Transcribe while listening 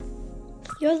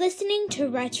You're listening to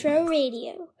Retro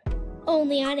Radio,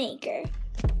 only on Anchor.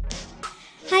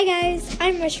 Hi guys,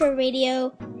 I'm Retro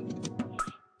Radio,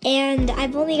 and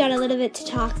I've only got a little bit to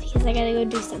talk because I gotta go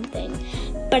do something.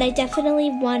 But I definitely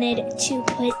wanted to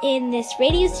put in this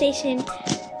radio station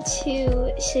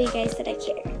to show you guys that I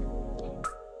care.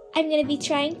 I'm gonna be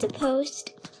trying to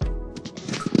post,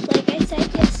 like I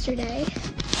said yesterday,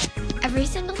 every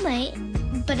single night,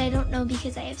 but I don't know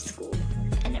because I have school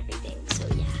and everything, so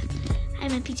yeah. I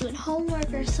might be doing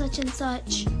homework or such and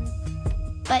such,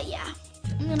 but yeah,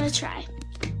 I'm gonna try.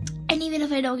 And even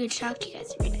if I don't get to talk to you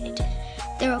guys every night,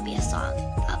 there will be a song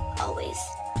up always.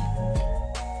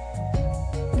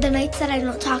 The nights that I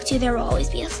don't talk to you, there will always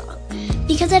be a song.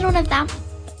 Because I don't have that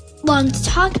long to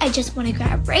talk, I just want to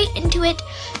grab right into it.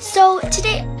 So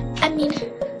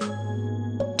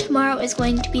tomorrow is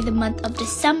going to be the month of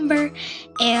December,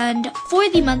 and for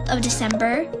the month of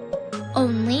December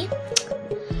only,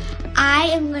 I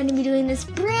am going to be doing this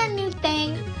brand new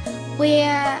thing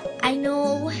where I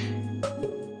know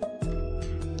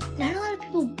not a lot of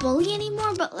people bully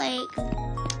anymore, but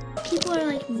people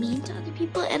are mean to other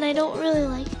people, and I don't really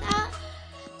like that.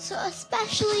 So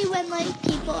especially when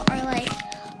people are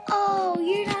oh,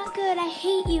 you're not good, I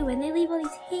hate you, and they leave all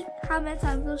these hate comments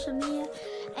on social media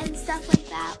and stuff like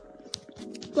that.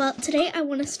 Well, today I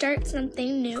want to start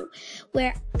something new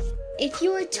where if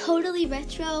you are totally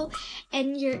retro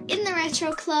and you're in the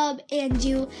retro club and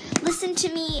you listen to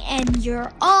me and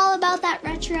you're all about that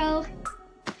retro,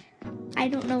 I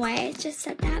don't know why I just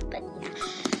said that, but yeah.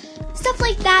 Stuff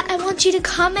like that, I want you to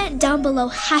comment down below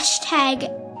hashtag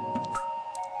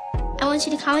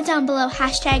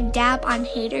dab on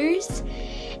haters.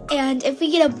 And if we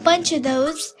get a bunch of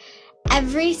those,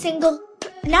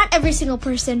 not every single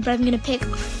person, but I'm going to pick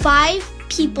 5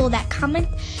 people that comment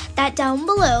that down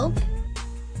below.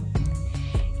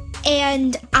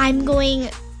 And I'm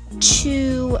going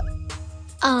to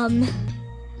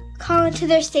call into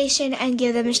their station and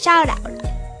give them a shout out.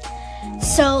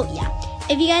 So yeah,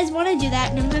 if you guys want to do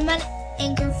that, and I'm on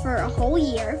Anchor for a whole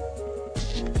year.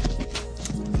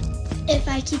 If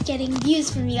I keep getting views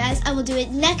from you guys, I will do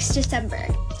it next December.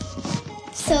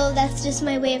 So that's just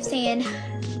my way of saying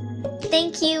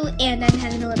thank you, and I'm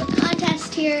having a little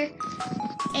contest here.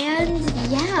 And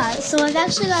yeah, so I've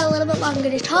actually got a little bit longer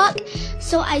to talk.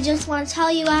 So I just want to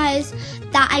tell you guys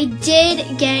that I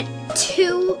did get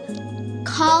 2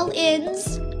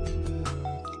 call-ins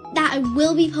that I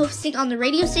will be posting on the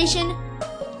radio station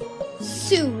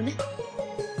soon.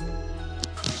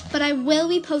 But I will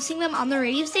be posting them on the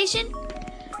radio station.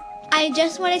 I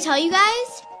just want to tell you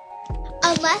guys,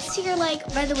 unless you're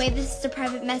by the way, this is a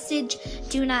private message,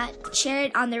 do not share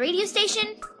it on the radio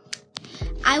station.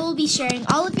 I will be sharing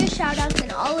all of your shout outs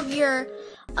and all of your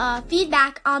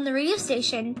feedback on the radio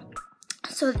station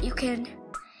so that you can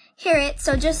hear it.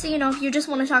 So just so you know, if you just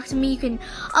want to talk to me, you can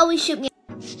always shoot me.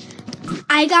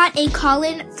 I got a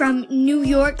call-in from New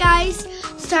York, guys.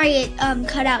 Sorry it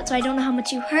cut out, so I don't know how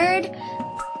much you heard.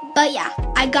 But yeah,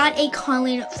 I got a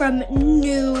call-in from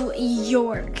New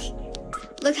York.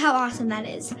 Look how awesome that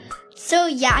is. So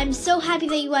yeah, I'm so happy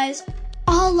that you guys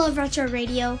all love Retro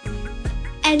Radio.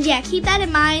 And yeah, keep that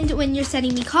in mind when you're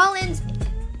sending me call-ins.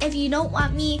 If you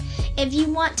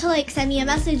want to send me a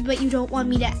message but you don't want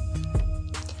me to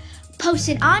post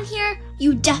it on here,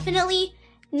 you definitely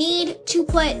need to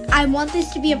put, I want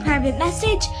this to be a private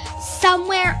message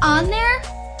somewhere on there.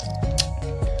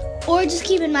 Or just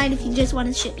keep in mind if you just want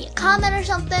to shoot me a comment or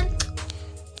something.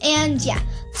 And yeah,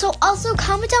 so also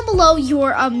comment down below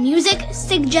your music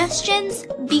suggestions,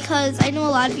 because I know a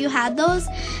lot of you had those,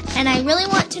 and I really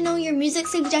want to know your music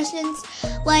suggestions.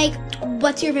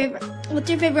 What's your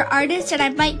favorite artist, and I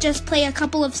might just play a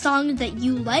couple of songs that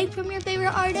you like from your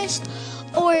favorite artist,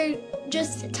 or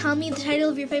just tell me the title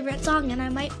of your favorite song and I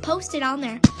might post it on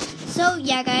there. So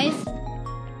yeah, guys,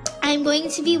 I'm going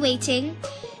to be waiting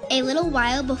a little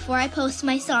while before I post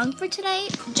my song for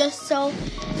tonight, just so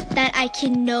that I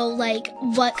can know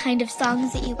what kind of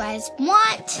songs that you guys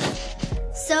want.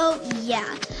 So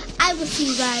yeah, I will see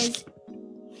you guys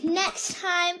next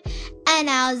time, and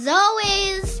as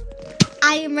always,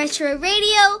 I am Retro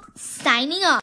Radio, signing off.